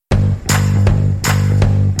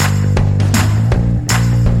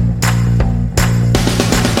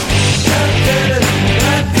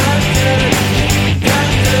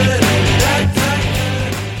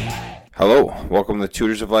Welcome to the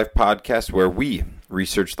Tutors of Life podcast, where we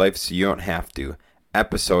research life so you don't have to.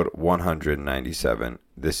 Episode 197.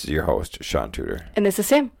 This is your host, Shaun Tutor. And this is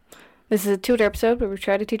Sam. This is a tutor episode where we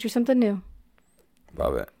try to teach you something new.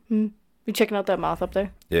 Love it. You checking out that moth up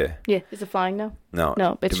there? Yeah. Yeah. Is it flying now? No.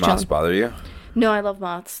 It's Do moths chilling. bother you? No, I love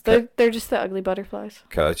moths. They're just the ugly butterflies.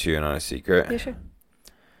 Can I let you in on a secret? Yeah, sure.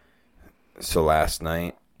 So last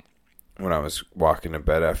night, when I was walking to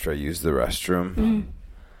bed after I used the restroom,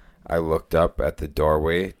 I looked up at the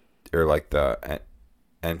doorway, or like the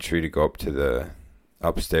entry to go up to the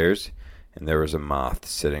upstairs, and there was a moth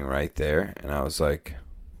sitting right there, and I was like,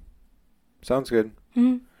 sounds good.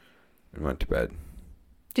 And went to bed.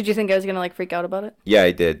 Did you think I was going to freak out about it? Yeah,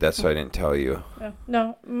 I did. That's why I didn't tell you. Yeah.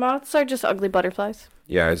 No, moths are just ugly butterflies.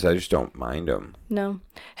 Yeah, I just don't mind them. No.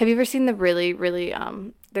 Have you ever seen the really,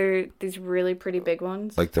 they're these really pretty big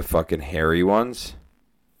ones? Like the fucking hairy ones?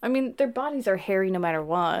 I mean, their bodies are hairy no matter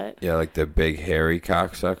what. Yeah, like the big hairy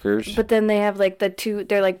cocksuckers. But then they have the two,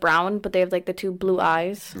 they're brown, but they have the two blue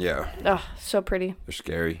eyes. Yeah. Oh, so pretty. They're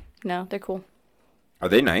scary. No, they're cool. Are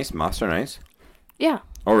they nice? Moths are nice? Yeah.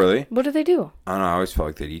 Oh, really? What do they do? I don't know. I always felt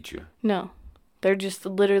like they'd eat you. No. They're just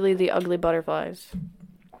literally the ugly butterflies.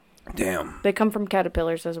 Damn. They come from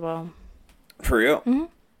caterpillars as well. For real? Mm-hmm.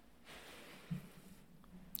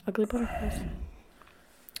 Ugly butterflies.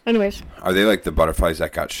 Anyways. Are they like the butterflies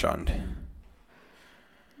that got shunned?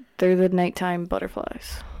 They're the nighttime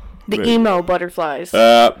butterflies. The Right. emo butterflies.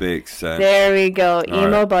 Makes sense. There we go. All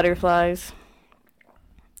Emo right. butterflies.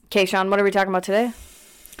 Okay, Shaun, what are we talking about today?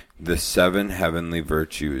 The 7 heavenly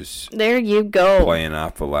virtues. There you go. Playing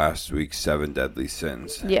off of last week's 7 deadly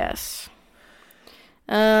sins. Yes.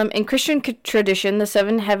 In Christian tradition, the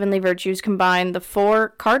 7 heavenly virtues combine the 4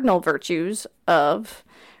 cardinal virtues of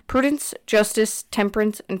prudence, justice,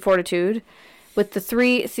 temperance, and fortitude with the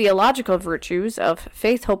 3 theological virtues of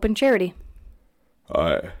faith, hope, and charity.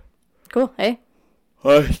 Alright. Cool, hey?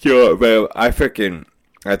 Let's do it, man. I freaking,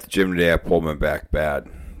 at the gym today, I pulled my back bad.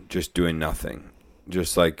 Just doing nothing.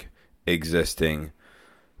 Just existing.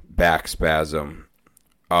 Back spasm.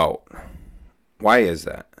 Oh. Why is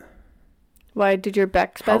that? Why did your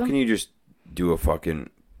back spasm? How can you just do a fucking,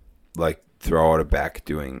 throw out a back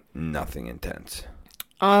doing nothing intense?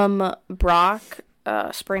 Brock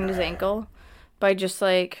sprained his ankle by just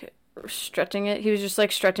stretching it. He was just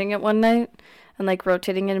stretching it one night and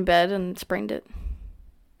rotating it in bed and sprained it.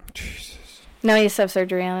 Jesus. Now he has to have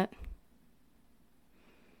surgery on it.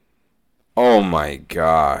 Oh my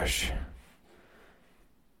gosh.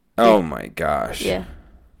 Oh my gosh. Yeah.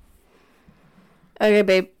 Okay,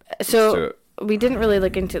 babe. Let's do So it. we didn't really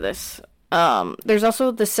look into this. There's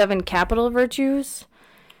also the 7 capital virtues,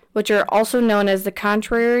 which are also known as the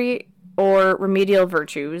contrary or remedial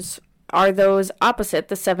virtues. Are those opposite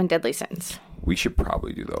the 7 deadly sins? We should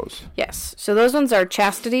probably do those. Yes. So those ones are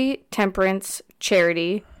chastity, temperance,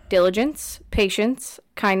 charity, diligence, patience,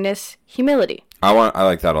 kindness, humility. I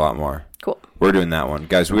like that a lot more. Cool. We're doing that one.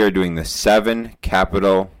 Guys, we are doing the 7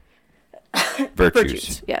 capital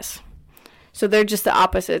virtues. Yes. So they're just the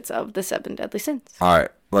opposites of the 7 deadly sins. All right,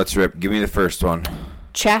 let's rip. Give me the first one.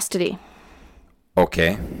 Chastity.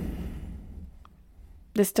 Okay.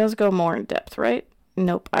 This does go more in depth, right?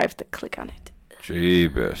 Nope, I have to click on it.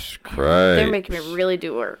 Jesus Christ. They're making me really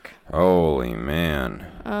do work. Holy man.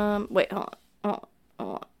 Wait, hold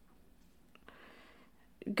on.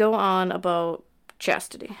 Go on about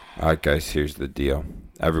chastity. All right, guys, here's the deal.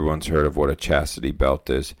 Everyone's heard of what a chastity belt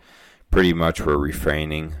is. Pretty much we're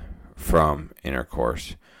refraining from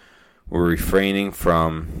intercourse. We're refraining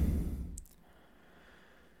from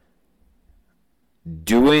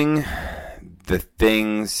doing the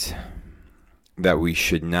things that we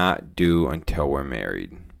should not do until we're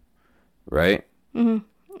married. Right?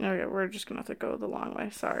 Mm-hmm. Okay, we're just going to have to go the long way.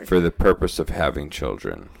 Sorry. For the purpose of having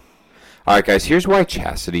children. All right, guys, here's why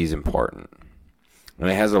chastity is important. And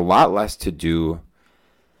it has a lot less to do.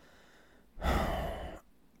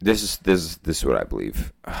 This is what I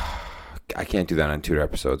believe. I can't do that on tutor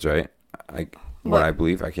episodes, right? What I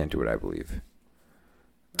believe, I can't do what I believe.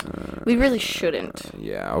 We really shouldn't.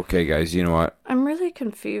 Yeah, okay, guys, you know what? I'm really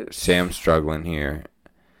confused. Sam's struggling here.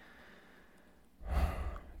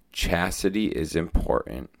 Chastity is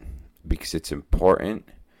important because it's important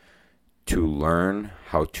to learn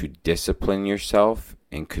how to discipline yourself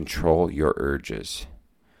and control your urges.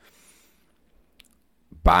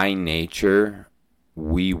 By nature,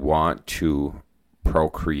 we want to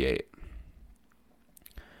procreate.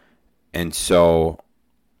 And so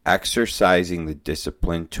exercising the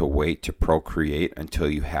discipline to wait to procreate until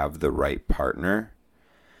you have the right partner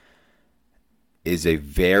is a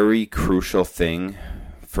very crucial thing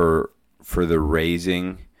for the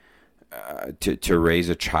raising to raise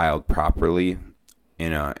a child properly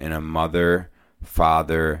in a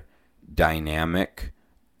mother-father dynamic,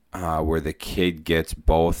 where the kid gets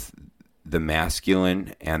both the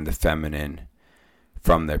masculine and the feminine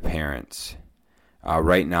from their parents.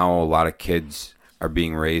 Right now, a lot of kids are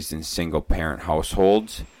being raised in single-parent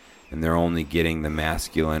households, and they're only getting the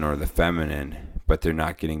masculine or the feminine, but they're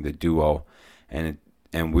not getting the duo. And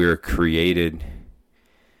we're created.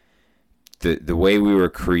 The way we were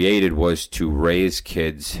created was to raise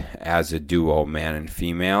kids as a duo, man and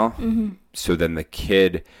female. Mm-hmm. So then the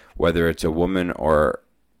kid, whether it's a woman or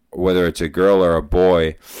whether it's a girl or a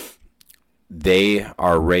boy, they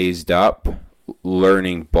are raised up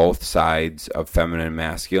learning both sides of feminine and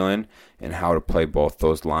masculine and how to play both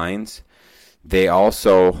those lines. They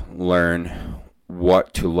also learn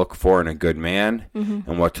what to look for in a good man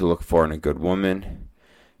and what to look for in a good woman.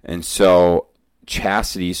 And so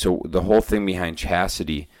chastity, so the whole thing behind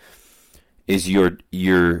chastity is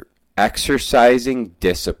you're exercising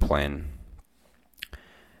discipline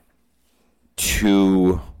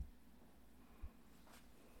to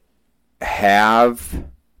have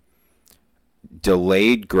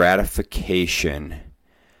delayed gratification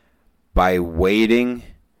by waiting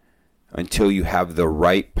until you have the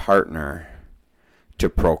right partner to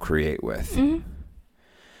procreate with. Mm-hmm.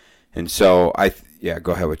 And so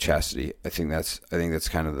go ahead with chastity. I think that's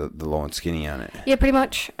kind of the low and skinny on it. Yeah, pretty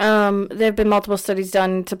much. There have been multiple studies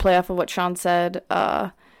done to play off of what Shaun said.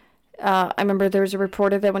 I remember there was a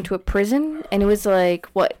reporter that went to a prison, and it was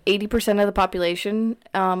 80% of the population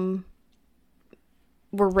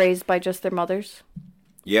were raised by just their mothers.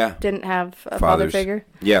 Yeah. Didn't have a father figure.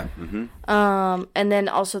 Yeah. Mm-hmm. And then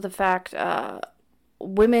also the fact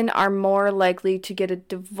women are more likely to get a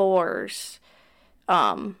divorce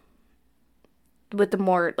with the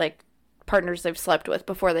more partners they've slept with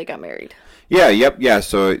before they got married. Yeah. Yep. Yeah.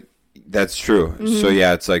 So that's true. Mm-hmm. So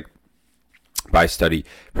yeah, it's by study,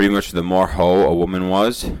 pretty much the more hoe a woman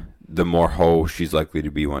was, the more hoe she's likely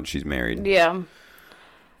to be when she's married. Yeah.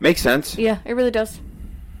 Makes sense. Yeah, it really does.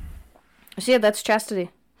 So yeah, that's chastity.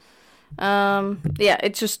 Yeah,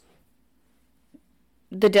 it's just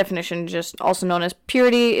the definition, just also known as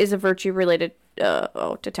purity, is a virtue related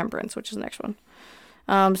to temperance, which is the next one.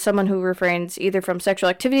 Someone who refrains either from sexual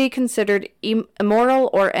activity considered immoral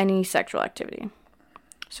or any sexual activity.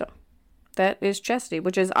 So that is chastity,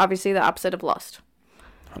 which is obviously the opposite of lust.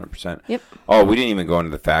 100%. Yep. Oh, we didn't even go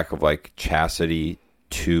into the fact of chastity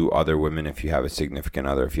to other women if you have a significant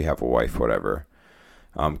other, if you have a wife, whatever.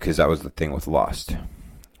 Because that was the thing with lust,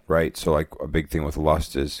 right? So a big thing with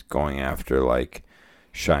lust is going after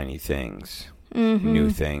shiny things, new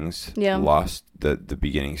things. Yeah. Lust, the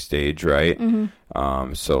beginning stage, right?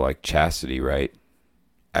 Mm-hmm. So chastity, right?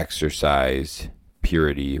 Exercise,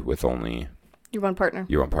 purity with only your one partner.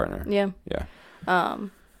 Yeah. Yeah.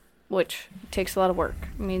 Which takes a lot of work.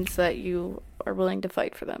 It means that you are willing to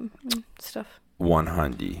fight for them and stuff.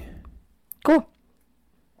 100. Cool.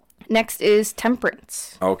 Next is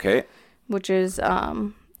temperance. Okay. Which is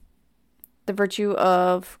the virtue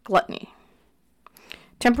of gluttony.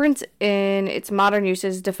 Temperance in its modern use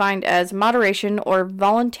is defined as moderation or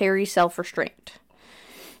voluntary self-restraint.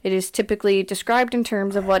 It is typically described in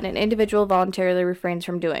terms of what an individual voluntarily refrains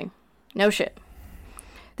from doing. No shit.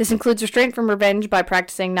 This includes restraint from revenge by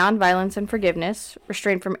practicing nonviolence and forgiveness,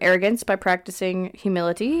 restraint from arrogance by practicing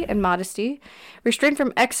humility and modesty, restraint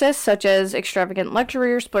from excess such as extravagant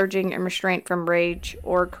luxury or splurging, and restraint from rage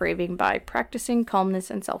or craving by practicing calmness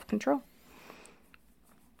and self-control.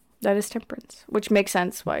 That is temperance, which makes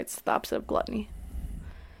sense why it's the opposite of gluttony.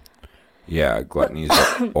 Yeah, gluttony is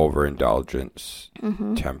overindulgence.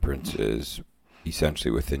 Mm-hmm. Temperance is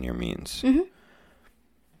essentially within your means. Mm-hmm.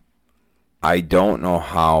 I don't know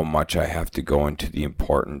how much I have to go into the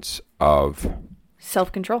importance of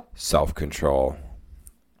self-control,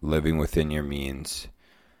 living within your means,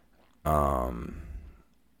 and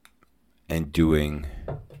doing.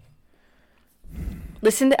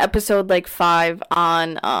 Listen to episode 5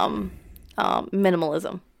 on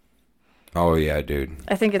minimalism. Oh yeah, dude.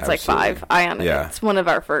 I think it's absolutely. 5. Yeah. It's one of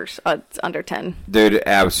our first. It's under 10. Dude,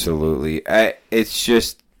 absolutely. It's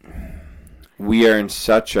just. We are in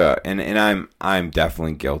such a, and I'm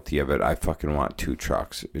definitely guilty of it. I fucking want 2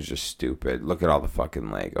 trucks. It was just stupid. Look at all the fucking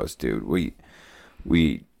Legos, dude.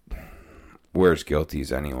 We're as guilty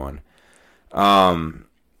as anyone.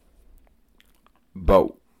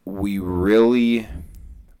 But we really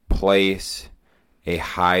place a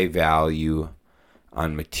high value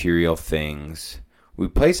on material things. We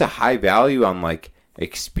place a high value on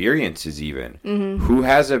experiences even. Who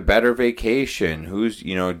has a better vacation? Who's,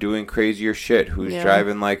 you know, doing crazier shit? Who's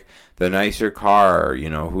driving, like, the nicer car? You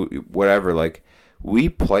know, who, whatever. Like, we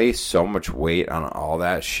place so much weight on all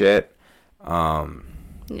that shit.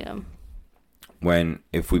 When,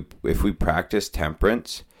 if we practice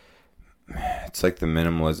temperance, it's like the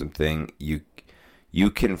minimalism thing. You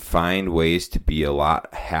can find ways to be a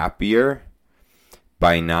lot happier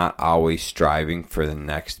by not always striving for the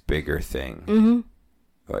next bigger thing.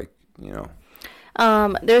 Like, you know.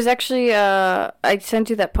 There's actually, I sent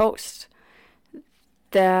you that post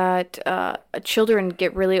that children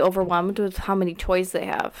get really overwhelmed with how many toys they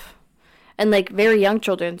have. And, like, very young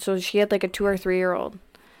children. So she had, like, a 2 or 3 year old.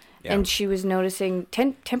 Yeah. And she was noticing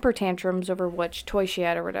temper tantrums over which toy she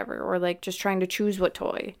had or whatever. Or, like, just trying to choose what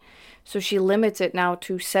toy. So she limits it now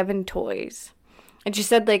to 7 toys. And she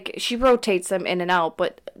said, like, she rotates them in and out,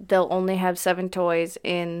 but they'll only have 7 toys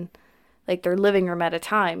in, like, their living room at a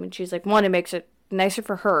time. And she's like, 1, it makes it nicer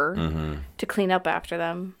for her to clean up after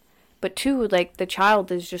them. But 2, like, the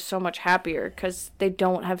child is just so much happier because they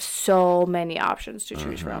don't have so many options to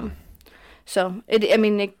choose from. So, it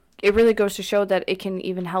really goes to show that it can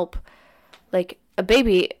even help, like, a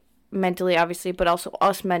baby mentally, obviously, but also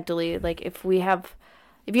us mentally. Like, if you have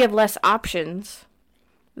less options,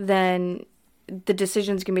 then the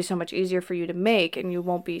decisions can be so much easier for you to make, and you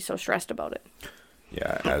won't be so stressed about it.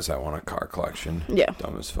 Yeah, as I want a car collection. Yeah.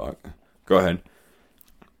 Dumb as fuck. Go ahead.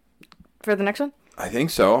 For the next one? I think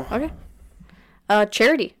so. Okay.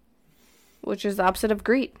 Charity, which is the opposite of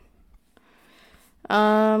greed.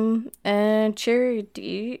 And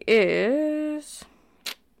charity is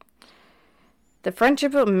the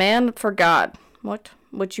friendship of man for God.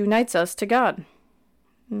 Which unites us to God.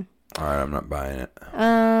 All right, I'm not buying it.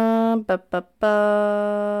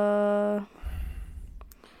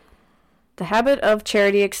 The habit of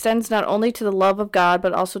charity extends not only to the love of God,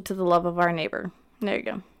 but also to the love of our neighbor. There you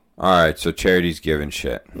go. All right, so charity's giving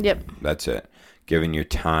shit. Yep. That's it. Giving your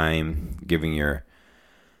time, giving your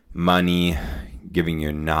money, giving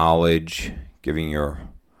your knowledge, giving your...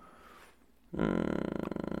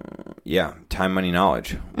 time, money,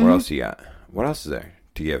 knowledge. What else you got? What else is there?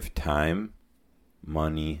 To give time,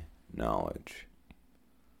 money, knowledge.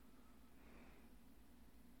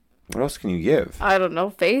 What else can you give? I don't know.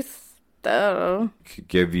 Faith? I don't know. You could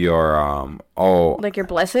give your, like your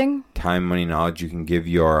blessing? Time, money, knowledge. You can give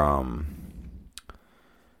your,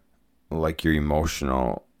 like your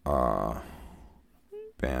emotional, bandwidth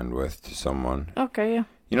to someone. Okay, yeah.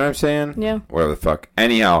 You know what I'm saying? Yeah. Whatever the fuck.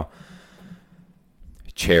 Anyhow,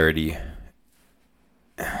 charity.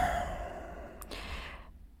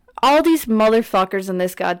 All these motherfuckers in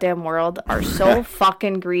this goddamn world are so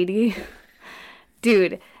fucking greedy.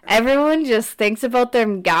 Dude, everyone just thinks about their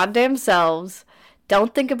goddamn selves.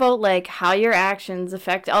 Don't think about, like, how your actions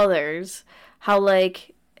affect others. How,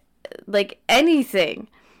 like anything.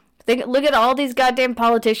 Look at all these goddamn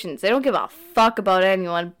politicians. They don't give a fuck about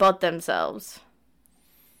anyone but themselves.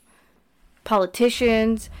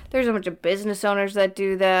 Politicians. There's a bunch of business owners that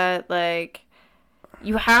do that. Like,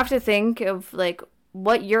 you have to think of, like,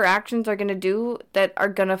 what your actions are going to do that are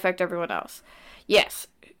going to affect everyone else. Yes,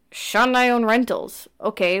 Shaun and I own rentals.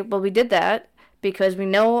 Okay, well, we did that because we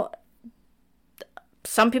know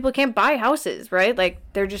some people can't buy houses, right? Like,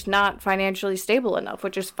 they're just not financially stable enough,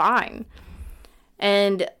 which is fine.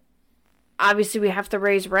 And obviously we have to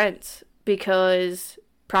raise rents because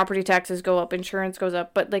property taxes go up, insurance goes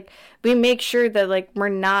up. But, like, we make sure that, like, we're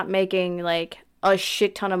not making, like, a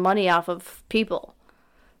shit ton of money off of people.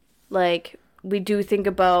 Like, we do think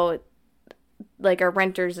about, like, our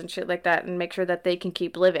renters and shit like that and make sure that they can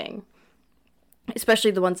keep living.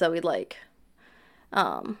 Especially the ones that we like.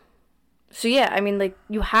 So, yeah, I mean, like,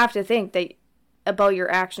 you have to think that about your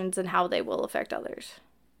actions and how they will affect others.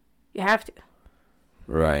 You have to.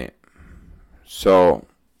 Right. So,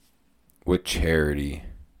 with charity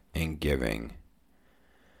and giving,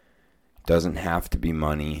 doesn't have to be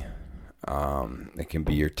money. It can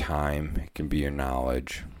be your time. It can be your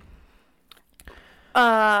knowledge.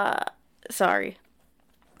 Sorry.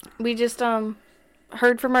 We just,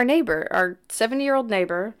 heard from our neighbor. Our 70-year-old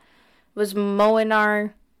neighbor was mowing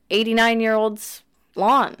our 89-year-old's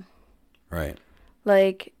lawn. Right.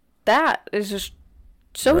 Like, that is just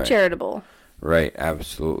so charitable. Right,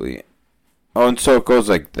 absolutely. Oh, and so it goes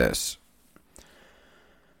like this.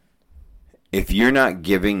 If you're not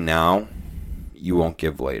giving now, you won't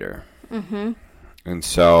give later. Mm-hmm. And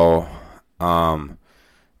so, I've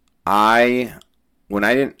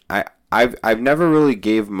never really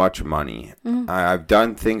gave much money. Mm-hmm. I've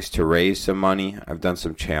done things to raise some money. I've done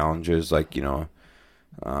some challenges, like, you know,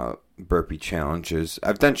 burpee challenges.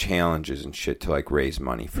 I've done challenges and shit to like raise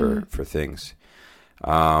money for things.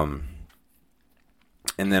 And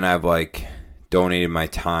then I've like donated my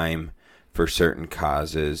time for certain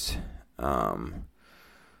causes.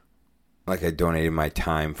 Like I donated my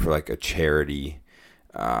time for like a charity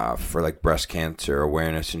for like breast cancer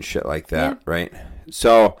awareness and shit like that, right?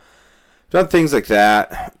 So done things like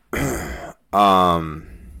that. But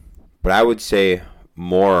I would say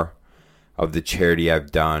more of the charity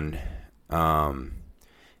I've done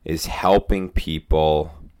is helping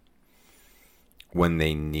people when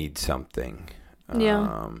they need something.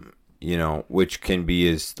 You know, which can be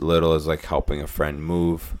as little as like helping a friend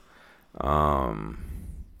move.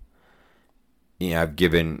 Yeah, I've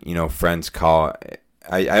given, friends call.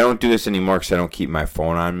 I don't do this anymore because I don't keep my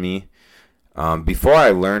phone on me. Before I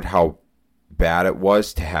learned how bad it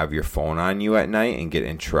was to have your phone on you at night and get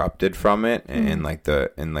interrupted from it and like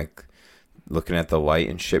looking at the light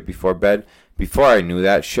and shit before bed. Before I knew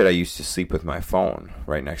that shit, I used to sleep with my phone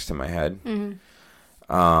right next to my head.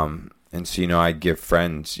 And so, I'd give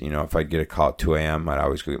friends, if I'd get a call at 2 a.m., I'd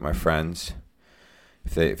always go get my friends.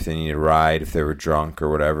 If they needed a ride, if they were drunk or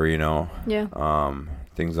whatever,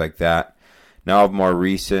 things like that. Now, of more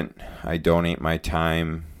recent, I donate my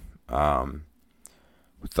time with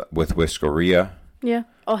Whiskeria. Yeah.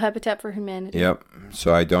 Oh, Habitat for Humanity. Yep.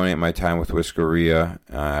 So I donate my time with Whiskeria.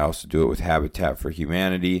 I also do it with Habitat for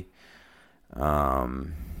Humanity,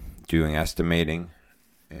 doing estimating.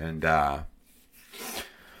 And,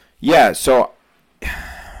 yeah, so,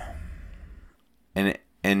 and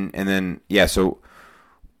then, yeah, so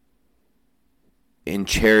in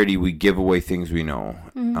charity, we give away things we know.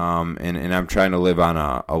 And I'm trying to live on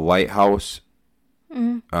a lighthouse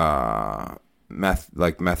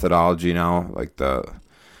methodology now, like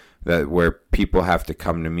that where people have to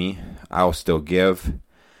come to me. I'll still give,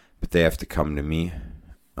 but they have to come to me.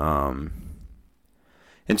 And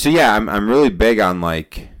so yeah, I'm really big on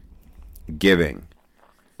like giving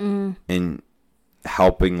and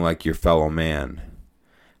helping like your fellow man.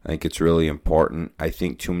 I think it's really important. I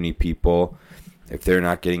think too many people, if they're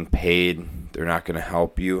not getting paid, they're not going to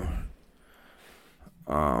help you.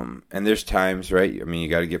 And there's times, right? I mean, you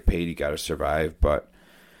got to get paid, you got to survive, but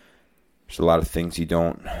there's a lot of things you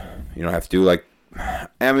don't have to do. Like,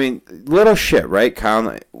 I mean, little shit, right?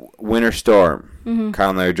 Kyle, winter storm. Kyle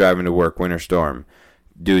and I are driving to work, winter storm.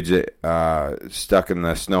 Dude's stuck in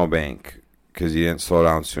the snowbank because he didn't slow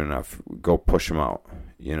down soon enough. Go push him out,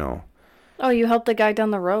 Oh, you helped the guy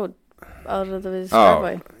down the road out of his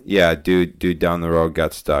driveway. Yeah, dude down the road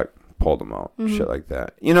got stuck, pulled him out, shit like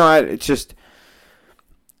that.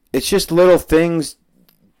 It's just little things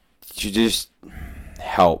to just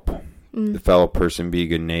help the fellow person, be a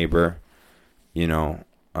good neighbor,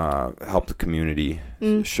 help the community,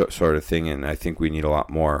 sort of thing. And I think we need a lot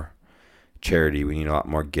more charity. We need a lot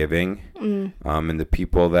more giving. And the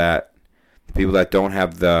people that don't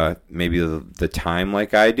have the time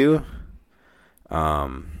like I do,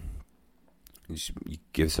 you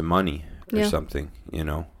give some money or something,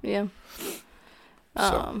 Yeah.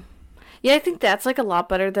 So. Yeah, I think that's like a lot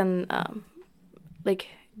better than like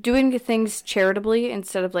doing things charitably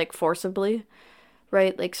instead of like forcibly,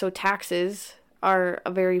 right? Like, so taxes are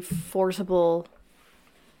a very forcible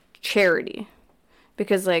charity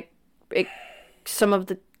because like some of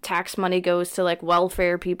the tax money goes to like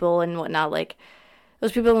welfare people and whatnot. Like,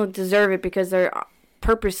 those people don't deserve it because they're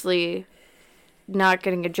purposely not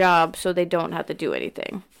getting a job so they don't have to do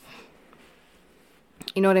anything.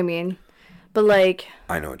 You know what I mean? But like,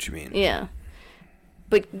 I know what you mean. Yeah.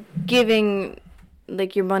 But giving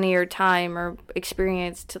like your money or time or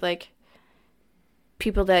experience to like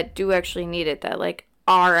people that do actually need it, that like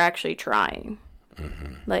are actually trying,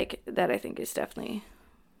 like that, I think is definitely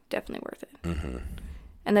worth it.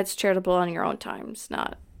 And that's charitable on your own times,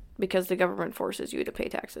 not because the government forces you to pay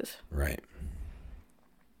taxes. Right.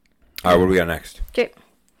 All right, what do we got next? Okay.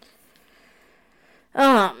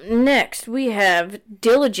 Next we have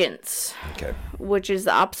diligence. Okay. Which is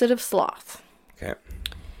the opposite of sloth. Okay.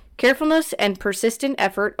 Carefulness and persistent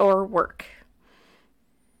effort or work.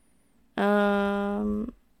 Oh,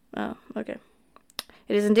 okay.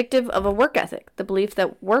 It is indicative of a work ethic, the belief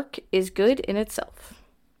that work is good in itself.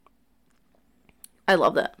 I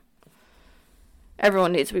love that.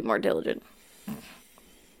 Everyone needs to be more diligent.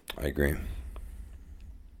 I agree.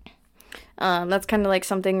 That's kind of like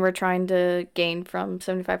something we're trying to gain from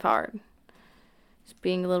 75 Hard. Just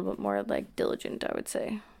being a little bit more like diligent, I would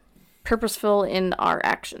say. Purposeful in our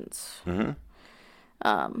actions. Not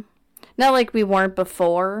like we weren't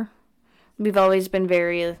before. We've always been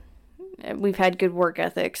we've had good work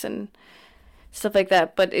ethics and stuff like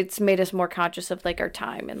that. But it's made us more conscious of, like, our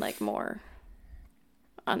time and, like, more,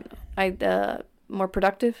 more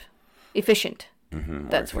productive, efficient.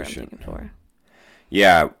 That's what I'm looking for.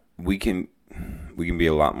 Yeah, we can be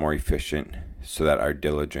a lot more efficient so that our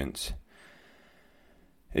diligence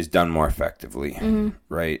is done more effectively,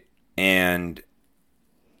 right? And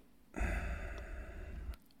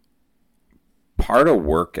part of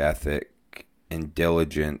work ethic and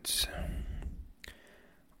diligence,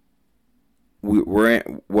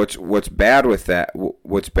 what's bad with that,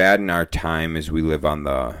 what's bad in our time is we live on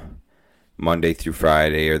the Monday through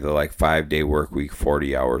Friday or the like 5-day work week,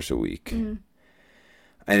 40 hours a week. And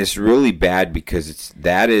it's really bad because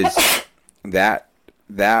that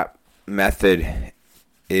method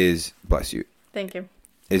is, bless you. Thank you.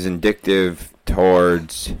 Is indicative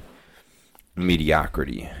towards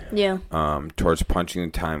mediocrity. Yeah. Towards punching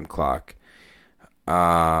the time clock.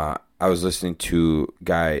 I was listening to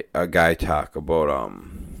a guy talk about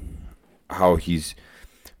how he's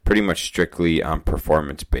pretty much strictly on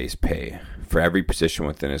performance-based pay. For every position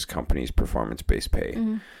within his company's performance-based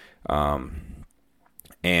pay.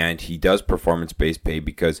 And he does performance-based pay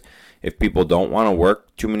because if people don't want to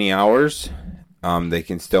work too many hours, they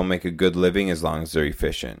can still make a good living as long as they're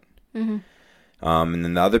efficient. And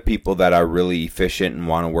then the other people that are really efficient and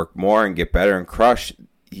want to work more and get better and crush,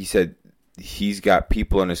 he said he's got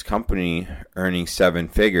people in his company earning 7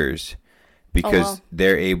 figures because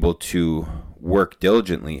they're able to work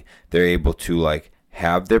diligently. They're able to like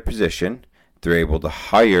have their position. They're able to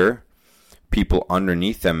hire people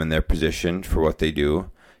underneath them in their position for what they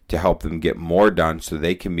do to help them get more done so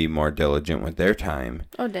they can be more diligent with their time.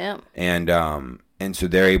 Oh, damn. And so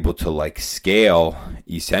they're able to like scale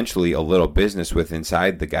essentially a little business with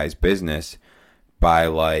inside the guy's business by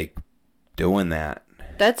like doing that.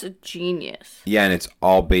 That's a genius. Yeah, and it's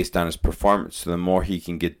all based on his performance. So the more he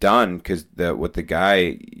can get done, because what the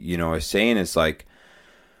guy, is saying is like,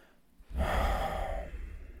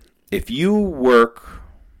 if you work,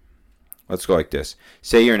 let's go like this.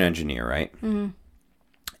 Say you're an engineer, right?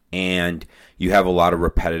 And you have a lot of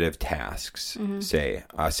repetitive tasks. Say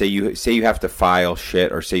you have to file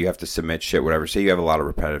shit, or say you have to submit shit, whatever. Say you have a lot of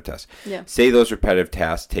repetitive tasks. Yeah. Say those repetitive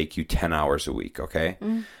tasks take you 10 hours a week, okay?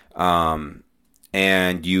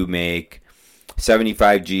 And you make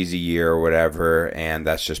 75 G's a year or whatever, and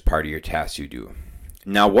that's just part of your tasks you do.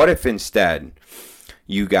 Now, what if instead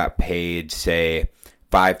you got paid, say,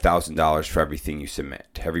 $5,000 for everything you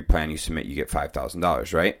submit? Every plan you submit, you get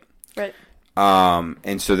 $5,000, right? Right.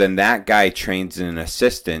 And so then that guy trains an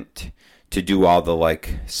assistant to do all the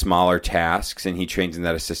like smaller tasks, and he trains in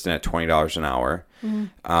that assistant at $20 an hour.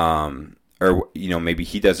 Or maybe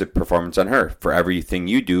he does a performance on her. For everything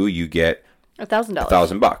you do, you get $1,000.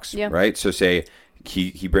 $1,000. Yeah. Right. So say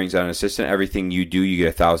he brings out an assistant. Everything you do, you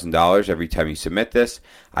get $1,000 every time you submit this.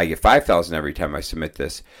 I get $5,000 every time I submit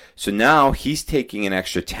this. So now he's taking an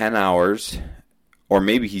extra 10 hours, or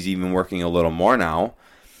maybe he's even working a little more now,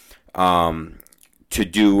 to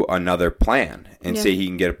do another plan. And say he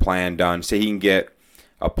can get a plan done. Say he can get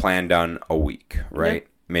a plan done a week, right? Yeah.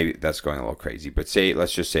 Maybe that's going a little crazy, but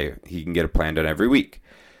let's just say he can get a plan done every week.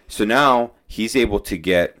 So now he's able to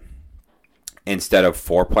get, instead of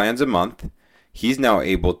 4 plans a month, he's now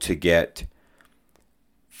able to get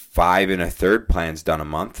 5 1/3 plans done a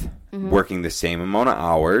month, working the same amount of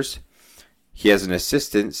hours. He has an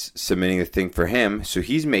assistant submitting the thing for him, so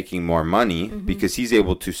he's making more money because he's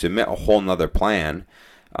able to submit a whole nother plan.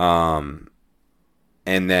 And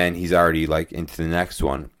then he's already like into the next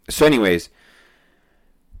one. So anyways,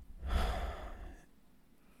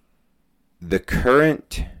 the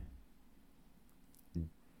current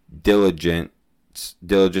diligence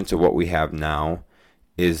of what we have now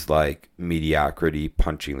is like mediocrity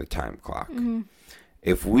punching the time clock.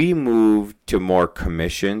 If we move to more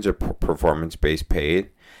commissions or performance-based paid,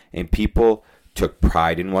 and people took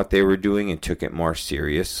pride in what they were doing and took it more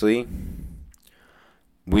seriously,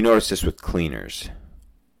 we noticed this with cleaners.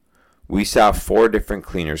 We saw 4 different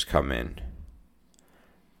cleaners come in.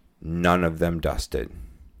 None of them dusted.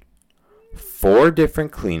 4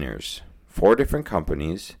 different cleaners, 4 different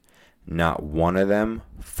companies, not one of them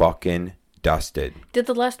fucking dusted. Did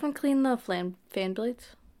the last one clean the fan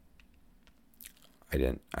blades? I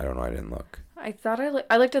don't know. I didn't look. I thought I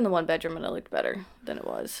looked in the 1 bedroom and it looked better than it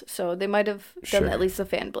was. So they might have done at least the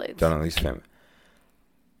fan blades. Done at least fan.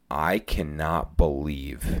 I cannot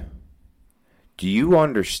believe. Do you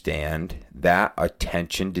understand that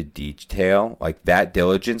attention to detail, like that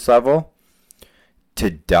diligence level, to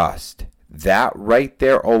dust? That right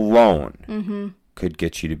there alone could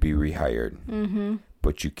get you to be rehired.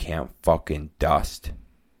 But you can't fucking dust.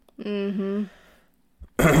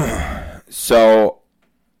 So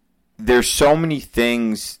there's so many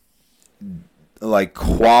things, like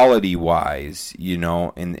quality-wise, in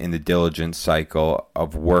the diligence cycle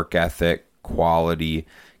of work ethic, quality,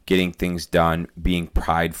 getting things done, being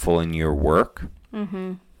prideful in your work.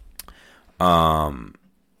 Mm-hmm.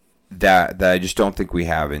 That I just don't think we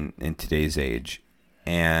have in today's age.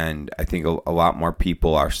 And I think a lot more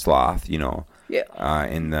people are sloth, in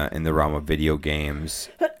the realm of video games,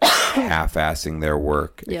 half-assing their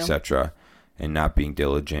work, etc., and not being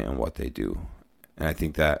diligent in what they do. And I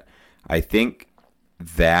think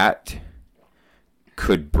that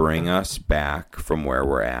could bring us back from where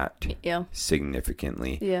we're at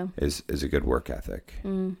significantly. Is a good work ethic.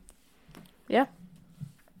 Yeah.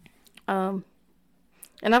 And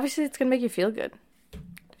obviously it's gonna make you feel good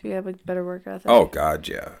if you have a better work ethic. Oh God,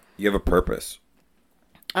 yeah. You have a purpose.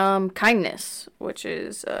 Kindness, which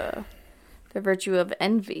is the virtue of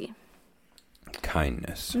envy.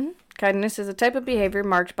 Kindness. Mm-hmm. Kindness is a type of behavior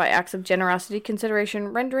marked by acts of generosity, consideration,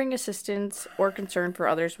 rendering assistance, or concern for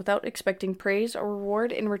others without expecting praise or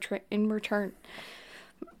reward in return.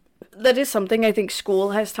 That is something I think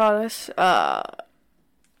school has taught us, that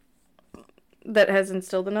has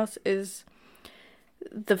instilled in us, is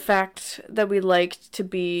the fact that we like to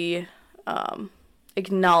be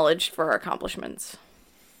acknowledged for our accomplishments.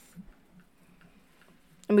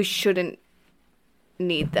 And we shouldn't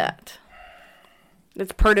need that.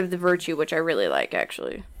 It's part of the virtue, which I really like,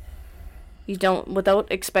 actually. You don't, without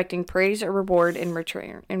expecting praise or reward in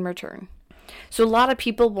return. So a lot of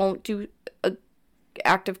people won't do an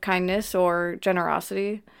act of kindness or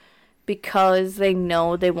generosity because they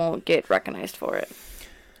know they won't get recognized for it.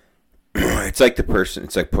 It's like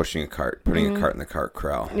it's like pushing a cart, putting a cart in the cart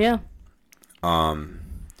corral. Yeah.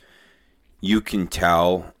 You can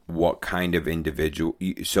tell what kind of individual,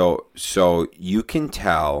 so you can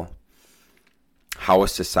tell how a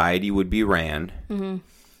society would be ran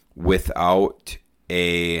without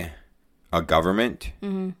a government.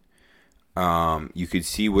 You could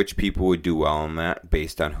see which people would do well in that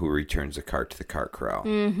based on who returns the cart to the cart corral.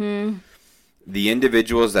 The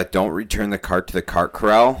individuals that don't return the cart to the cart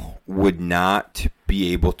corral would not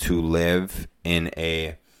be able to live in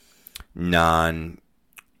a non-government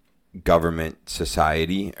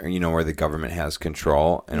society, or where the government has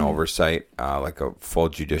control and oversight, like a full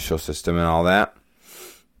judicial system and all that.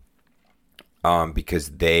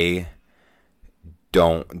 Because they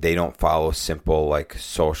don't follow simple like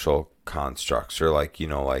social constructs, or like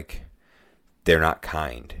they're not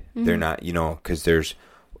kind. They're not, because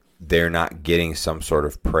they're not getting some sort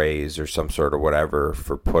of praise or some sort of whatever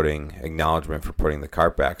for acknowledgement for putting the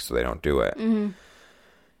cart back, so they don't do it.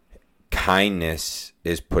 Kindness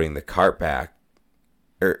is putting the cart back,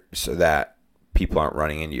 so that people aren't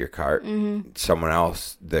running into your cart. Someone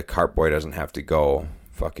else, the cart boy doesn't have to go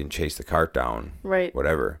fucking chase the cart down. Right.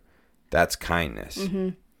 Whatever. That's kindness.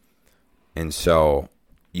 And so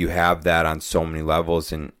you have that on so many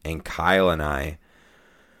levels. And Kyle and I,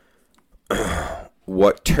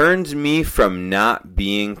 what turns me from not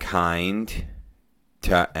being kind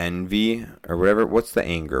to envy or whatever, what's the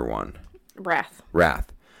anger one? Wrath.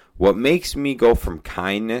 What makes me go from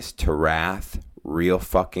kindness to wrath real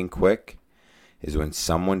fucking quick is when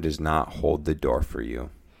someone does not hold the door for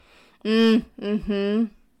you.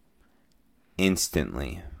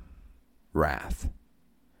 Instantly. Wrath.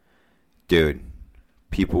 Dude,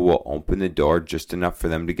 people will open the door just enough for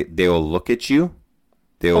them to they will look at you.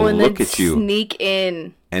 They will look at you. Sneak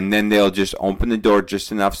in. And then they'll just open the door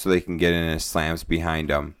just enough so they can get in, and it slams behind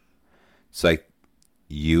them. It's like,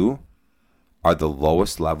 you are the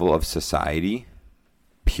lowest level of society,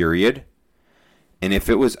 period. And if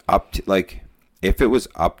it was up to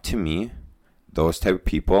me, those type of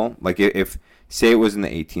people, like if say it was in the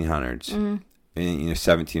 1800s, in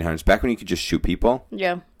 1700s, back when you could just shoot people.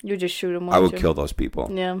 Yeah, you just shoot them. I would kill those people.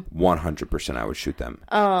 Yeah, 100%. I would shoot them.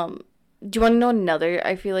 Do you want to know another?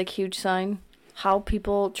 I feel like huge sign how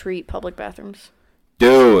people treat public bathrooms.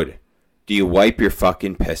 Dude, do you wipe your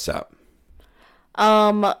fucking piss up?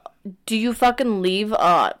 Do you fucking leave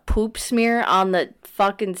a poop smear on the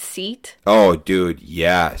fucking seat? Oh, dude,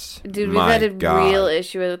 yes. Dude, we've had a real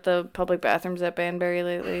issue with the public bathrooms at Banbury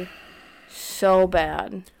lately. So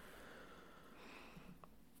bad.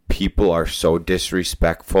 People are so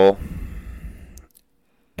disrespectful.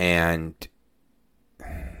 And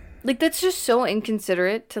like, that's just so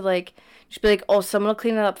inconsiderate to like just be like, oh, someone will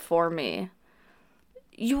clean it up for me.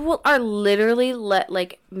 You are literally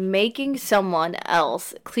making someone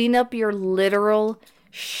else clean up your literal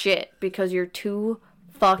shit because you're too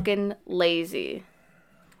fucking lazy.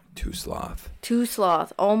 Too sloth.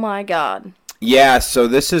 Oh my God. Yeah, so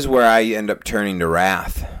this is where I end up turning to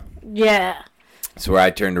wrath. Yeah. That's where I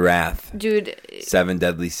turned to wrath. Dude. 7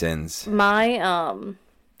 deadly sins.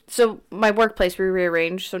 So my workplace, we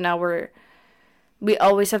rearranged, so now we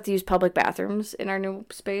always have to use public bathrooms in our new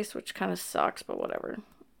space, which kind of sucks, but whatever.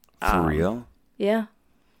 For real? Yeah.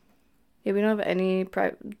 Yeah, we don't have any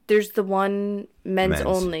there's the one men's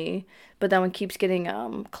only, but that one keeps getting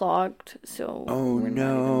clogged, so we're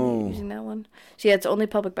not even using that one. So yeah, it's only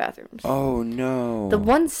public bathrooms. Oh no. The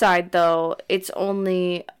one side though, it's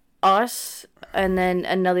only us and then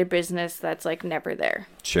another business that's like never there.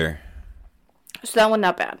 Sure. So that one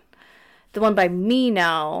not bad. The one by me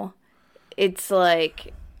now, it's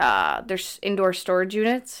like there's indoor storage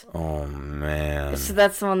units. Oh man. So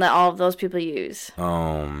that's the one that all of those people use.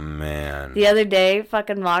 Oh man. The other day,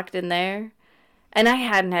 fucking walked in there, and I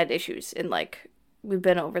hadn't had issues in like, we've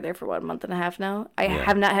been over there for what, a month and a half now. I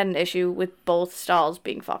have not had an issue with both stalls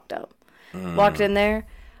being fucked up. Walked in there,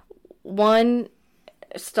 one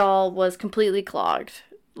stall was completely clogged,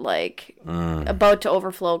 like about to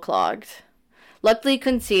overflow clogged. Luckily, you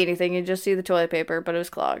couldn't see anything. You just see the toilet paper, but it was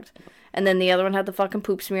clogged. And then the other one had the fucking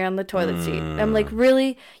poop smear on the toilet seat. And I'm like,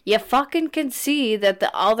 really? You fucking can see that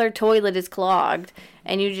the other toilet is clogged,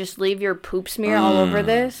 and you just leave your poop smear all over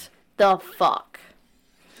this? The fuck?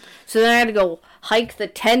 So then I had to go hike the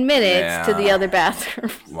 10 minutes to the other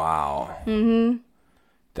bathroom. Wow. Mm-hmm.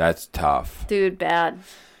 That's tough. Dude, bad.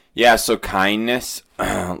 Yeah, so kindness.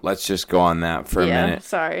 Let's just go on that for a minute.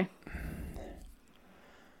 Sorry.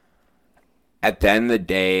 At the end of the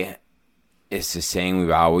day, it's the saying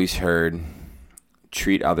we've always heard,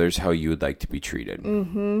 treat others how you would like to be treated.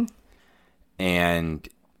 Mm-hmm. And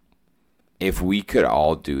if we could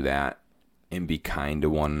all do that and be kind to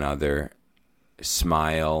one another,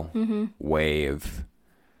 smile, wave,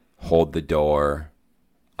 hold the door,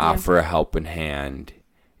 offer a helping hand.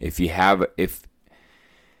 If you're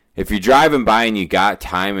driving by and you got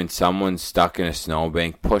time and someone's stuck in a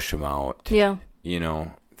snowbank, push them out. Yeah. You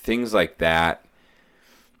know, things like that.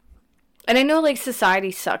 And I know, like,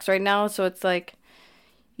 society sucks right now, so it's like,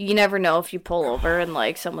 you never know if you pull over and,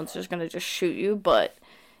 like, someone's just going to just shoot you. But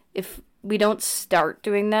if we don't start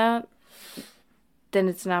doing that, then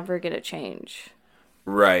it's never going to change.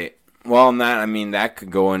 Right. Well, and that, I mean, that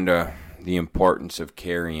could go into the importance of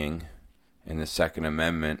carrying in the Second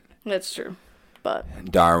Amendment. That's true.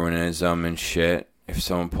 But Darwinism and shit. If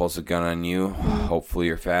someone pulls a gun on you, hopefully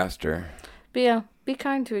you're faster. But yeah, be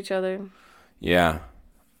kind to each other. Yeah.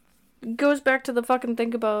 It goes back to the fucking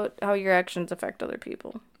think about how your actions affect other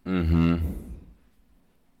people. Mm-hmm.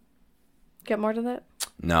 Get more to that?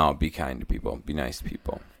 No, be kind to people. Be nice to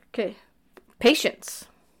people. Okay. Patience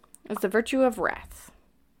is the virtue of wrath.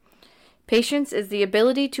 Patience is the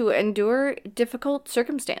ability to endure difficult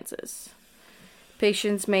circumstances.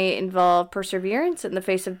 Patience may involve perseverance in the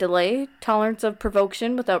face of delay, tolerance of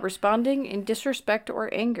provocation without responding in disrespect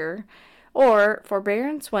or anger, or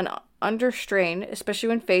forbearance when under strain, especially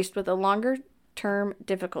when faced with a longer-term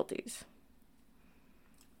difficulties.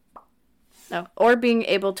 No, or being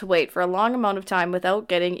able to wait for a long amount of time without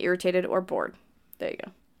getting irritated or bored. There you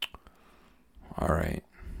go. All right.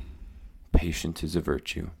 Patience is a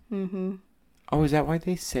virtue. Mm-hmm. Oh, is that why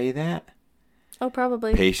they say that? Oh,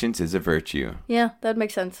 probably. Patience is a virtue. Yeah, that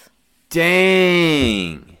makes sense.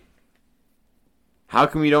 Dang. How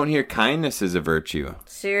come you don't hear kindness as a virtue?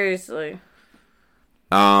 Seriously.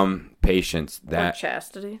 Patience. That. Or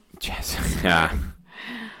chastity. Chastity. Yeah.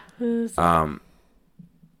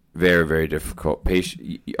 Very, very difficult.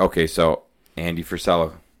 Okay, so Andy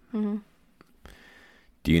Frisella. Mm-hmm.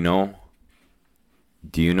 Do you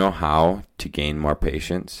know how to gain more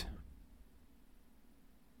patience?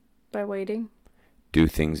 By waiting. Do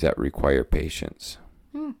things that require patience.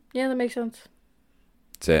 Yeah, that makes sense.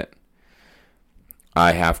 That's it.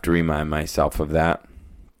 I have to remind myself of that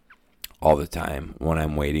all the time when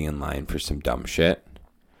I'm waiting in line for some dumb shit.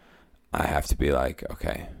 I have to be like,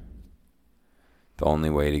 okay, the only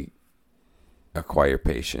way to acquire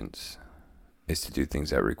patience is to do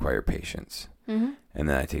things that require patience. Mm-hmm. And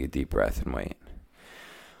then I take a deep breath and wait.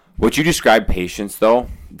 What you described patience, though,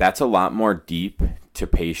 that's a lot more deep to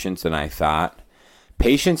patience than I thought.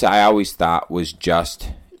 Patience, I always thought, was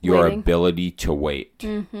just your ability to wait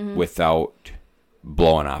without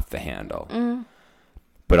blowing off the handle. Mm.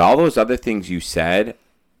 But all those other things you said,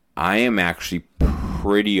 I am actually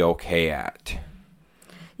pretty okay at.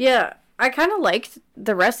 Yeah, I kind of liked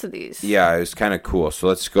the rest of these. Yeah, it was kind of cool. So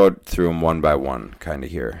let's go through them one by one, kind of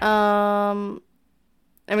here. I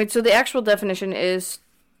mean, so the actual definition is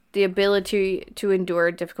the ability to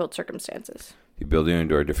endure difficult circumstances. The ability to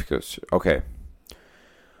endure difficult... Okay.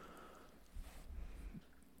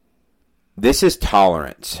 This is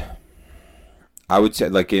tolerance. I would say,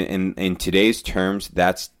 like, in today's terms,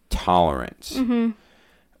 that's tolerance. Mm-hmm.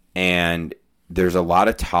 And there's a lot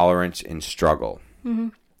of tolerance in struggle. Mm-hmm.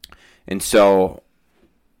 And so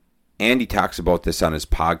Andy talks about this on his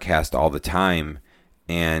podcast all the time,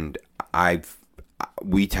 and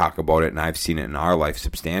we talk about it, and I've seen it in our life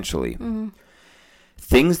substantially. Mm-hmm.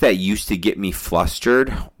 Things that used to get me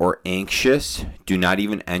flustered or anxious do not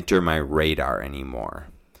even enter my radar anymore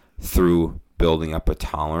through building up a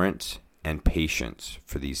tolerance and patience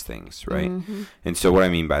for these things, right? Mm-hmm. And so what I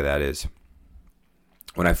mean by that is,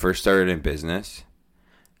 when I first started in business,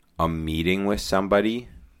 a meeting with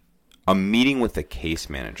a case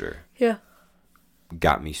manager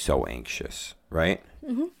got me so anxious, right?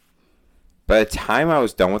 Mm-hmm. By the time I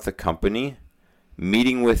was done with the company,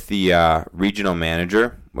 meeting with the regional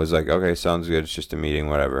manager was like, okay, sounds good. It's just a meeting,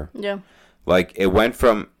 whatever. Yeah. Like, it went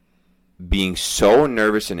from being so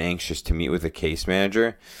nervous and anxious to meet with a case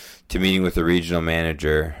manager to meeting with the regional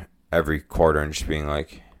manager every quarter and just being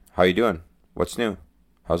like, how you doing? What's new?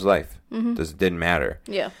 How's life? Mm-hmm. Didn't matter.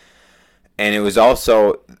 Yeah. And it was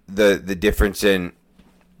also the difference in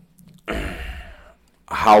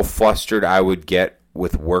how flustered I would get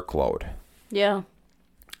with workload. Yeah.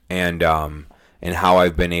 And how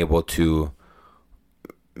I've been able to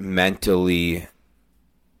mentally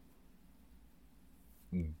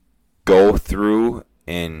go through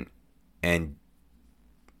and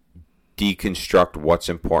deconstruct what's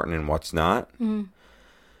important and what's not. Mm-hmm.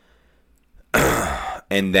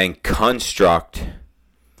 And then construct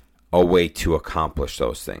a way to accomplish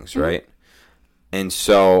those things, right? And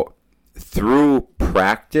so through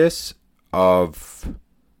practice of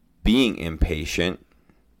being impatient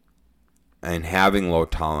and having low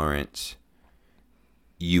tolerance,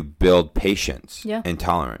 you build patience and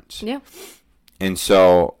tolerance. Yeah. And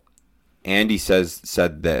so Andy says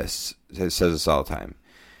this all the time.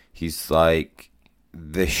 He's like,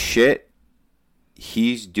 the shit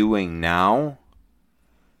he's doing now,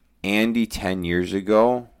 Andy 10 years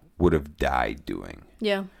ago would have died doing.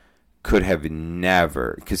 Yeah. Could have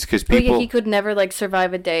never, because people, he could never like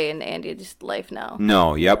survive a day in Andy's life now.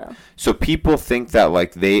 No, yep. Yeah. So people think that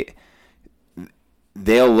like they'll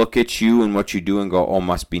look at you and what you do and go, oh,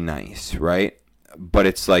 must be nice, right? But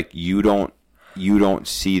it's like you don't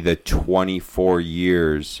see the 24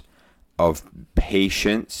 years of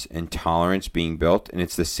patience and tolerance being built, and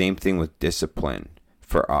it's the same thing with discipline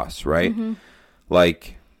for us, right? Mm-hmm.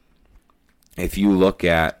 Like, if you look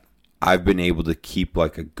at, I've been able to keep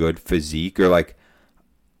like a good physique, or like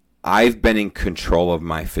I've been in control of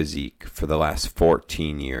my physique for the last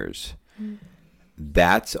 14 years. Mm-hmm.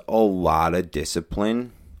 That's a lot of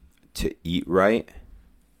discipline to eat right,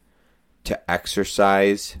 to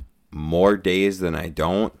exercise more days than I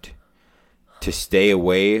don't, to stay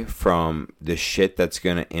away from the shit that's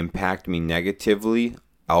going to impact me negatively,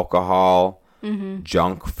 alcohol,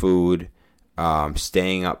 junk food,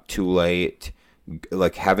 staying up too late,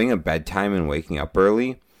 like having a bedtime and waking up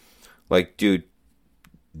early. Like, dude,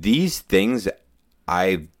 these things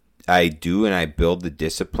I do and I build the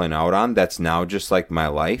discipline out on, that's now just like my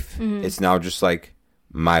life. Mm-hmm. It's now just like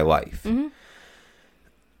my life. Mm-hmm.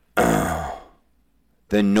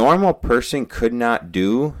 The normal person could not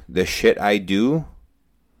do the shit I do.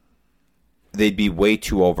 They'd be way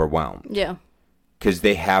too overwhelmed. Yeah. Because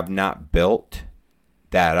they have not built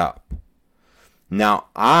that up. Now,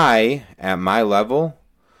 I, at my level,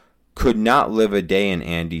 could not live a day in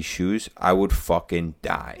Andy's shoes. I would fucking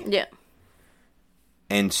die. Yeah.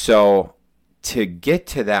 And so, to get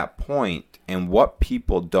to that point, and what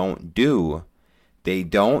people don't do, they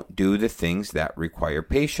don't do the things that require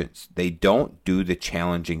patience. They don't do the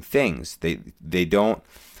challenging things. They don't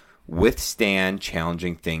withstand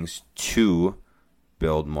challenging things to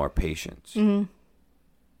build more patience. Mm-hmm.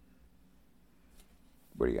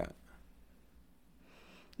 What do you got?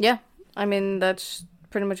 Yeah. I mean, that's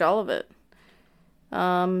pretty much all of it.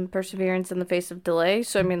 Perseverance in the face of delay.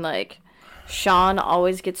 So, I mean, like, Shaun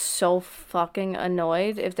always gets so fucking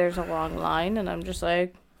annoyed if there's a long line, and I'm just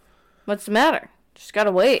like, what's the matter? Just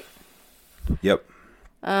gotta wait. Yep.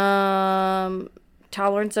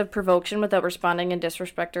 Tolerance of provocation without responding in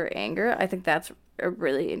disrespect or anger. I think that's a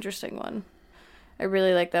really interesting one. I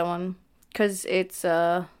really like that one. Because it's,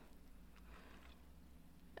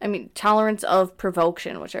 tolerance of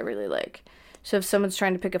provocation, which I really like. So if someone's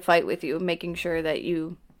trying to pick a fight with you, making sure that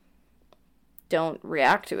you don't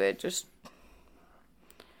react to it, just,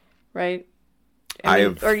 right?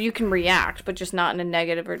 Or you can react, but just not in a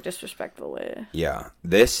negative or disrespectful way. Yeah.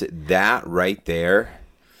 That right there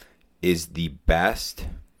is the best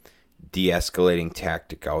de-escalating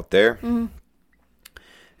tactic out there. Mm-hmm.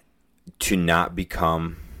 To not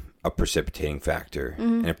become a precipitating factor.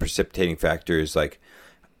 And a precipitating factor is like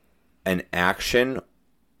an action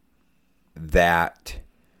that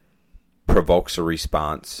provokes a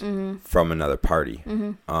response from another party.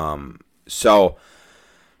 So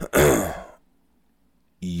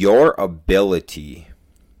your ability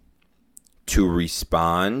to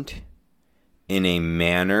respond in a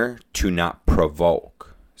manner to not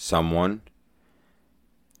provoke someone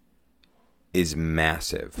is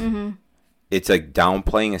massive. It's like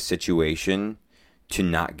downplaying a situation to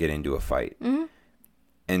not get into a fight.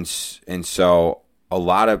 And so a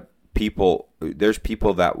lot of people, there's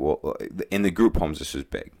people that will, in the group homes, this was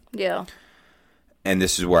big. Yeah. And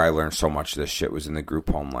this is where I learned so much of this shit was in the group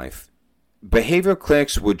home life. Behavioral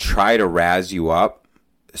clinics would try to razz you up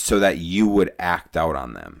so that you would act out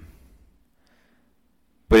on them.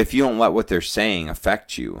 But if you don't let what they're saying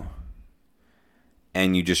affect you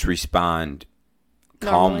and you just respond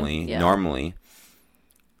calmly, normally,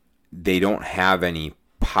 they don't have any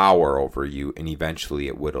power over you, and eventually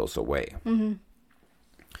it whittles away. And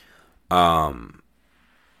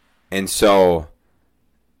so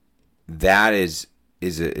that is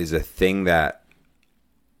a thing that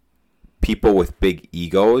people with big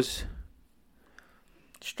egos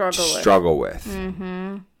struggle with.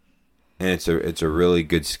 And it's a really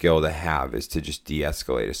good skill to have, is to just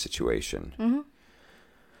de-escalate a situation.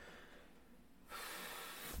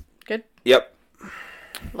 Good. Yep.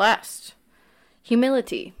 Last,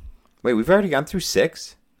 humility. Wait, we've already gone through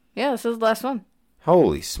 6? Yeah, this is the last one.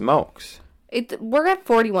 Holy smokes. We're at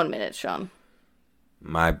 41 minutes, Sean.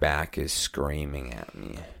 My back is screaming at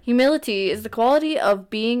me. Humility is the quality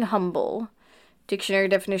of being humble. Dictionary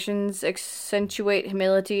definitions accentuate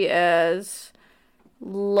humility as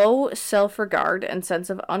low self-regard and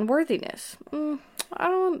sense of unworthiness. I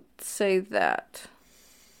don't say that.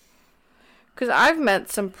 Because I've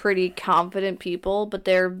met some pretty confident people, but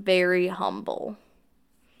they're very humble.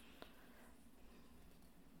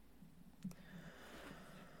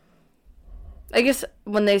 I guess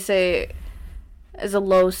when they say as a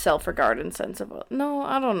low self-regard and sense of... No,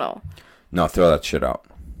 I don't know. No, throw that shit out.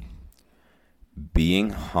 Being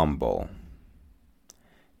humble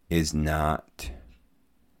is not...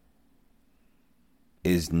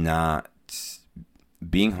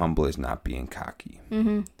 Being humble is not being cocky.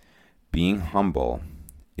 Being humble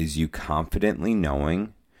is you confidently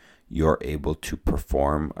knowing you're able to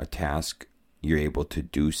perform a task, you're able to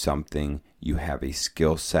do something, you have a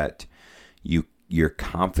skill set, you're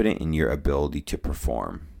confident in your ability to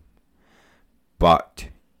perform, but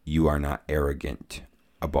you are not arrogant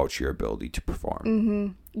about your ability to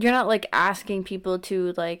perform. You're not like asking people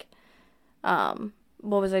to like,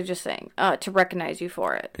 what was I just saying? To recognize you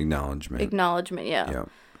for it. Acknowledgement, yeah. Yep.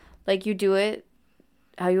 Like you do it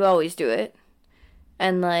how you always do it,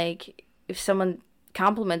 and like if someone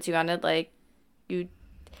compliments you on it, like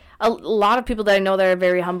a lot of people that I know that are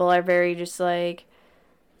very humble are very just like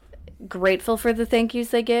grateful for the thank yous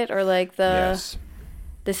they get, or like this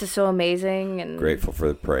is so amazing, and grateful for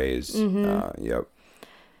the praise. Yep.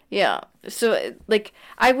 Yeah. So like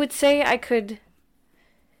I would say I could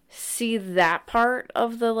see that part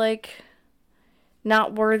of the like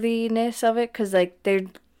not worthiness of it, because like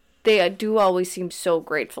they do always seem so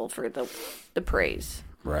grateful for the praise.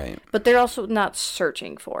 Right. But they're also not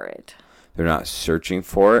searching for it. They're not searching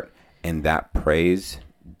for it, and that praise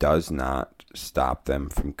does not stop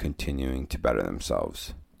them from continuing to better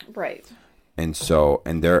themselves. Right. And so,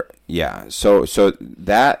 and they're, so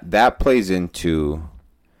that plays into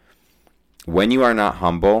when you are not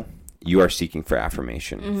humble, you are seeking for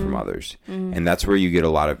affirmation from others. And that's where you get a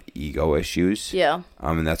lot of ego issues. Yeah.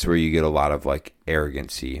 And that's where you get a lot of like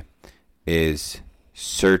arrogancy, is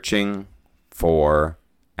searching for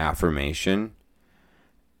affirmation.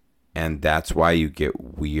 And that's why you get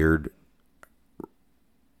weird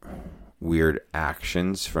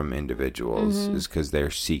actions from individuals, is because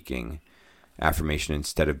they're seeking affirmation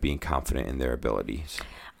instead of being confident in their abilities.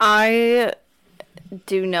 I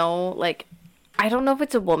do know, like, I don't know if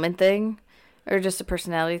it's a woman thing or just a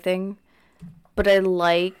personality thing, but I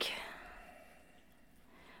like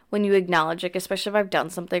when you acknowledge, like, especially if I've done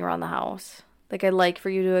something around the house. Like, I like for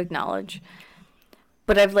you to acknowledge.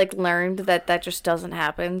 But I've, like, learned that just doesn't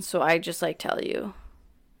happen, so I just, like, tell you.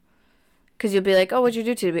 Because you'll be like, oh, what'd you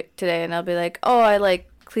do today? And I'll be like, oh, I, like,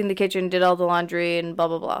 cleaned the kitchen, did all the laundry, and blah,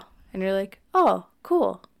 blah, blah. And you're like, oh,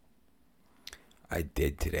 cool. I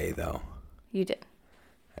did today, though. You did.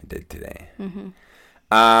 I did today.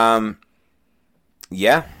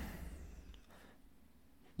 Yeah.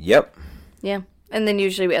 Yep. Yeah. And then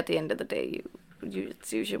usually at the end of the day,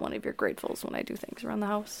 it's usually one of your gratefuls when I do things around the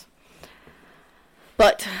house.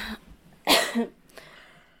 But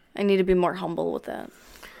I need to be more humble with that.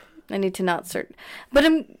 I need to not cert. But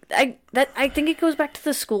I think it goes back to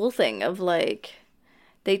the school thing of like,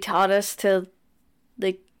 they taught us to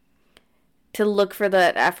look for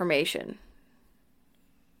that affirmation,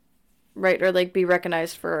 right? Or like be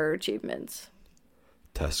recognized for our achievements.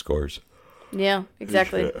 Test scores. Yeah,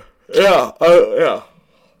 exactly. Yeah.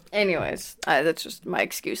 Anyways, that's just my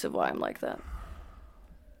excuse of why I'm like that.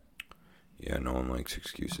 Yeah, no one likes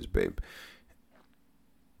excuses, babe.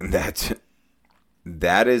 That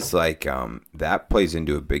is like that plays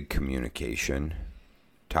into a big communication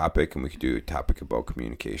topic, and we could do a topic about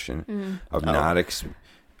communication of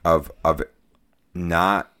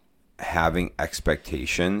not having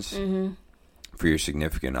expectations for your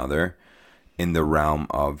significant other in the realm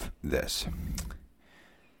of this.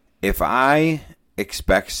 If I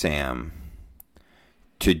expect Sam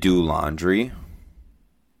to do laundry,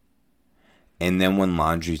 and then when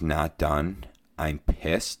laundry's not done, I'm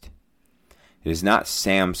pissed. It is not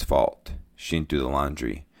Sam's fault she didn't do the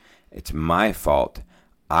laundry. It's my fault.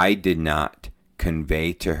 I did not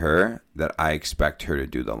convey to her that I expect her to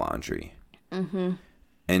do the laundry. Mm-hmm.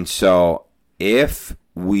 And so if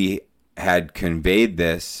we had conveyed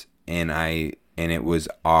this and it was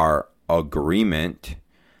our agreement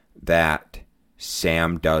that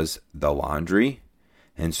Sam does the laundry,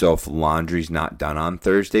 and so if laundry's not done on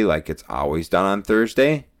Thursday, like it's always done on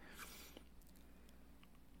Thursday,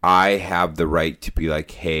 I have the right to be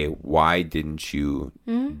like, hey, why didn't you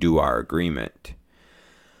do our agreement?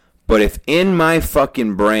 But if in my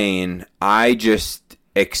fucking brain, I just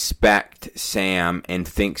expect Sam and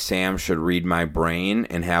think Sam should read my brain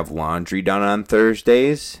and have laundry done on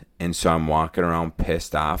Thursdays, and so I'm walking around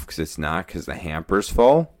pissed off because it's not, because the hamper's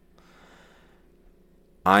full,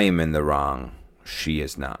 I am in the wrong. She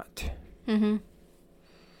is not. Mm-hmm.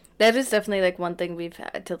 That is definitely like one thing we've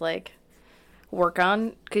had to like work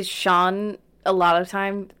on, because Shaun a lot of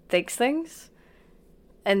time thinks things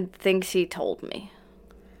and thinks he told me.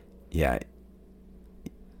 Yeah.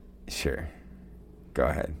 Sure. Go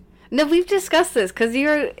ahead. No, we've discussed this because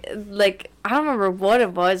you're like, I don't remember what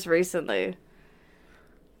it was recently,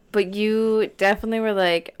 but you definitely were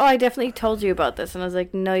like, oh, I definitely told you about this. And I was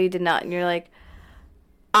like, no, you did not. And you're like,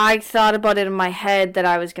 I thought about it in my head that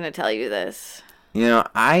I was going to tell you this. You know,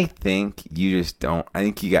 I think you just don't. I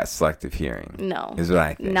think you got selective hearing. No. Is what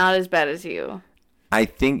I think. Not as bad as you. I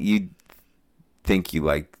think you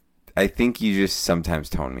like. I think you just sometimes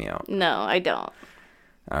tone me out. No, I don't.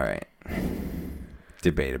 All right.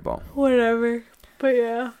 Debatable. Whatever. But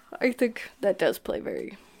yeah, I think that does play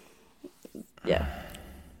very. Yeah.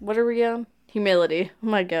 What are we on? Humility. Oh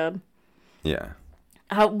my God. Yeah.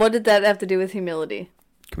 What did that have to do with humility?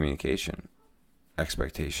 Communication.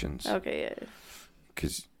 Expectations. Okay, yeah.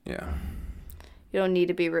 Because, yeah. You don't need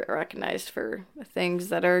to be recognized for things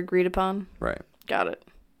that are agreed upon. Right. Got it.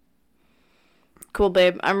 Cool,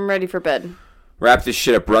 babe. I'm ready for bed. Wrap this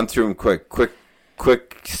shit up. Run through them quick.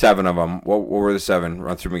 Quick 7 of them. What were the 7?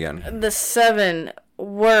 Run through them again. The 7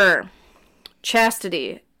 were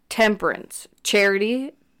Chastity, Temperance,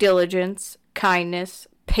 Charity, Diligence, Kindness,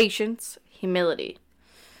 Patience, Humility.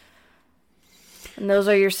 And those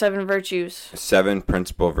are your 7 virtues. 7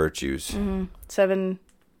 principal virtues. Mm-hmm. 7.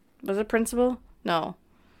 Was it principal? No.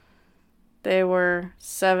 They were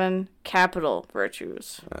 7 capital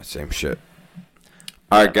virtues. Same shit.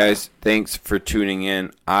 All right, guys. Thanks for tuning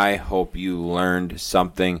in. I hope you learned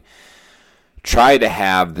something. Try to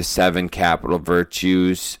have the 7 capital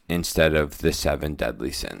virtues instead of the 7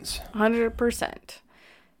 deadly sins. 100%.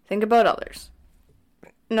 Think about others.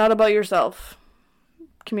 Not about yourself.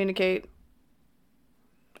 Communicate.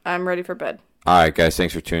 I'm ready for bed. All right, guys.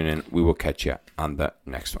 Thanks for tuning in. We will catch you on the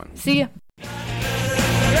next one. See ya.